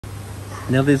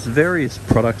Now there's various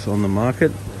products on the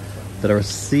market that are a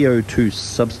CO2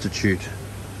 substitute,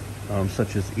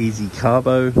 such as Easy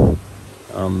Carbo,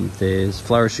 there's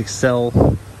Flourish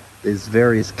Excel, there's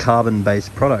various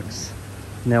carbon-based products.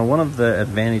 Now one of the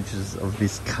advantages of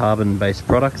this carbon-based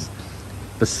products,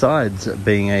 besides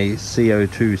being a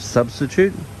CO2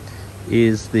 substitute,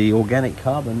 is the organic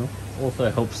carbon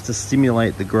also helps to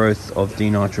stimulate the growth of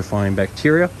denitrifying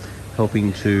bacteria,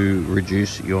 helping to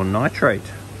reduce your nitrate.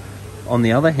 On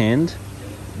the other hand,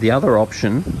 the other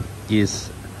option is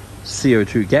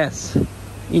CO2 gas.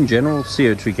 In general,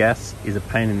 CO2 gas is a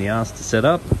pain in the ass to set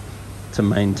up, to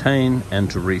maintain and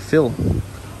to refill.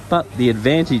 But the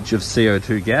advantage of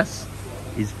CO2 gas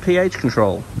is pH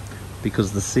control,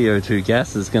 because the CO2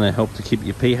 gas is going to help to keep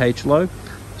your pH low.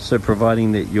 So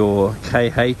providing that your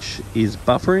KH is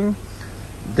buffering,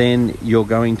 then you're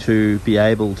going to be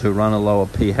able to run a lower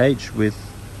pH with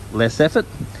less effort.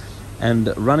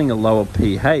 And running a lower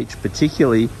pH,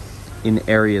 particularly in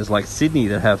areas like Sydney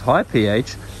that have high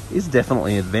pH, is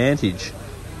definitely an advantage,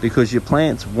 because your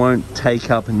plants won't take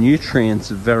up nutrients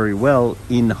very well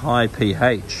in high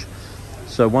pH.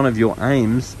 So one of your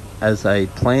aims as a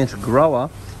plant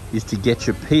grower is to get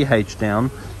your pH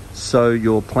down so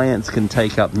your plants can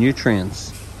take up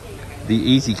nutrients. The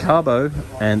Easy Carbo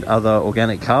and other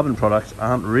organic carbon products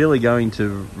aren't really going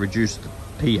to reduce the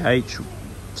pH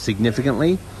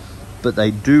significantly, but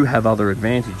they do have other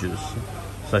advantages,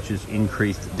 such as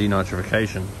increased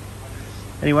denitrification.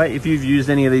 Anyway, if you've used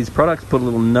any of these products, put a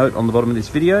little note on the bottom of this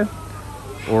video,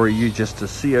 or are you just a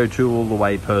CO2 all the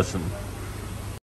way person?